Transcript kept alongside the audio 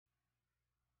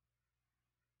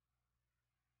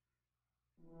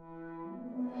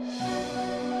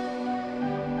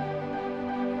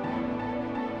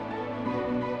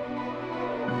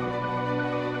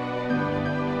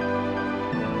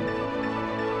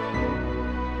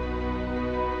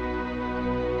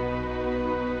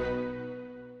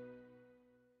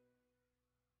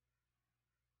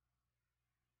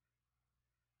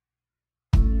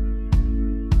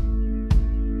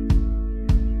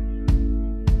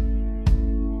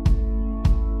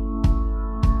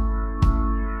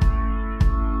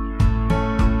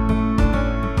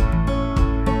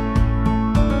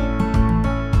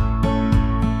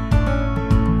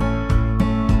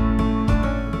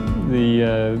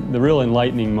The real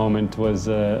enlightening moment was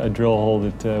a drill hole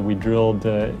that we drilled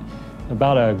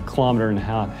about 1.5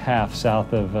 kilometers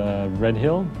south of Red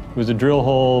Hill. It was a drill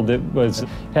hole that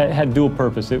had dual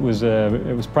purpose. It was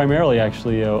primarily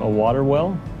actually a water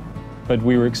well, but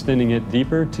we were extending it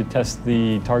deeper to test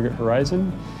the target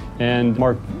horizon. And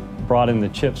Mark brought in the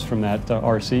chips from that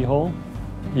RC hole.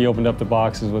 He opened up the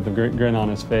boxes with a grin on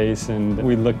his face, and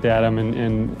we looked at them,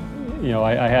 and you know,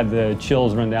 I had the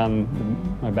chills run down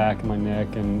my back and my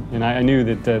neck, and I knew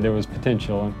that there was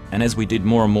potential. And as we did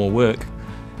more and more work,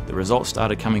 the results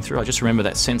started coming through. I just remember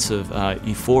that sense of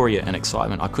euphoria and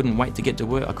excitement. I couldn't wait to get to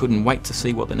work. I couldn't wait to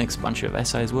see what the next bunch of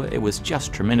assays were. It was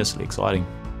just tremendously exciting.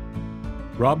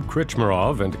 Rob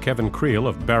Krcmarov and Kevin Creel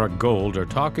of Barrick Gold are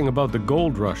talking about the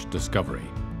Goldrush Discovery,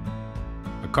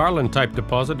 a Carlin-type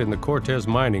deposit in the Cortez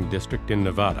mining district in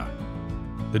Nevada.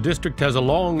 The district has a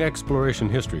long exploration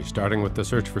history, starting with the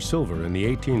search for silver in the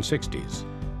 1860s.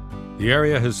 The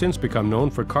area has since become known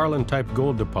for Carlin-type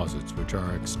gold deposits, which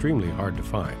are extremely hard to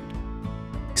find.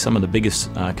 Some of the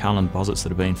biggest Carlin deposits that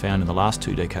have been found in the last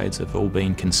 2 decades have all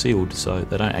been concealed, so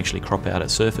they don't actually crop out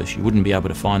at surface. You wouldn't be able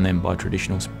to find them by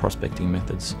traditional prospecting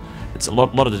methods. It's a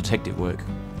lot of detective work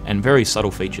and very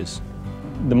subtle features.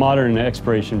 The modern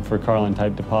exploration for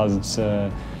Carlin-type deposits,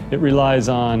 it relies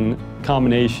on a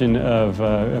combination of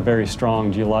a very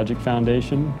strong geologic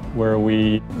foundation, where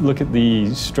we look at the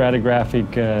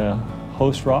stratigraphic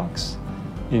host rocks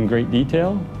in great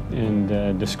detail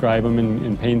and describe them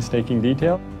in painstaking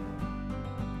detail.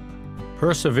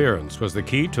 Perseverance was the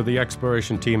key to the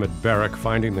exploration team at Barrick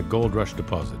finding the Goldrush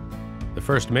deposit, the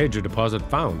first major deposit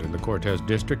found in the Cortez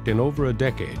District in over a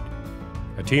decade.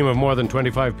 A team of more than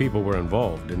 25 people were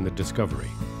involved in the discovery.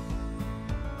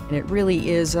 And it really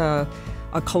is a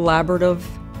collaborative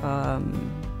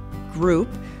group,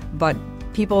 but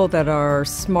people that are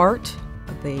smart.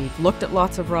 They've looked at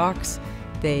lots of rocks,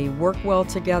 they work well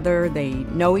together, they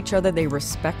know each other, they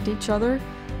respect each other.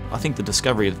 I think the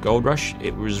discovery of Goldrush,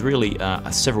 it was really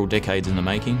several decades in the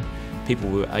making. People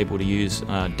were able to use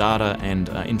data and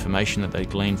information that they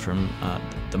gleaned from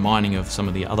the mining of some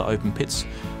of the other open pits,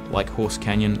 like Horse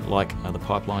Canyon, like the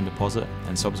Pipeline deposit,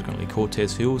 and subsequently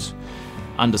Cortez Hills,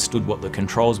 understood what the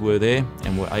controls were there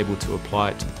and were able to apply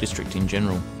it to the district in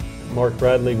general. Mark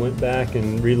Bradley went back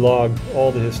and relogged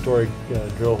all the historic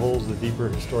drill holes, the deeper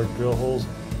historic drill holes,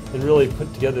 and really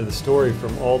put together the story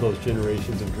from all those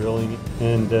generations of drilling,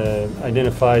 and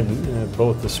identified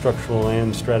both the structural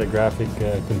and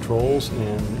stratigraphic controls,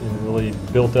 and really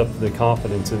built up the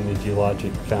confidence in the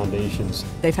geologic foundations.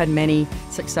 They've had many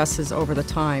successes over the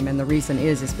time, and the reason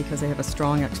is because they have a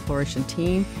strong exploration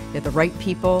team. They have the right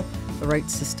people, the right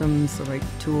systems, the right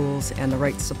tools, and the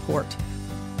right support,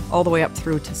 all the way up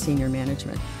through to senior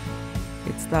management.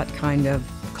 It's that kind of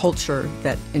culture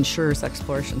that ensures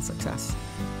exploration success.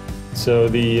 So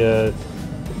the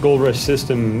Goldrush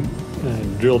system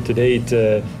drilled to date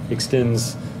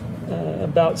extends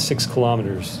about 6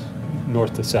 kilometers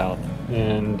north to south,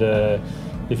 and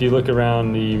if you look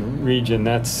around the region,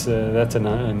 that's an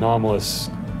anomalous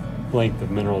length of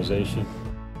mineralization.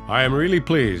 I am really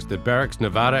pleased that Barrick's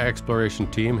Nevada exploration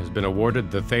team has been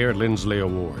awarded the Thayer Lindsley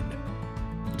Award.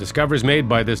 The discoveries made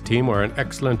by this team are an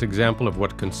excellent example of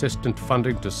what consistent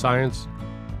funding to science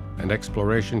and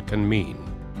exploration can mean.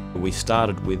 We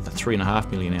started with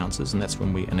 3.5 million ounces, and that's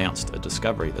when we announced a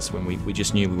discovery. That's when we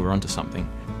just knew we were onto something.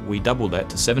 We doubled that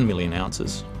to 7 million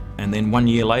ounces, and then 1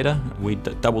 year later we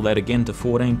doubled that again to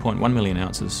 14.1 million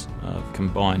ounces of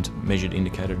combined measured,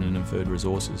 indicated and inferred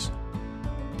resources.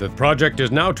 The project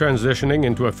is now transitioning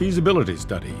into a feasibility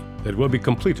study that will be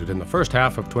completed in the first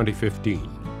half of 2015.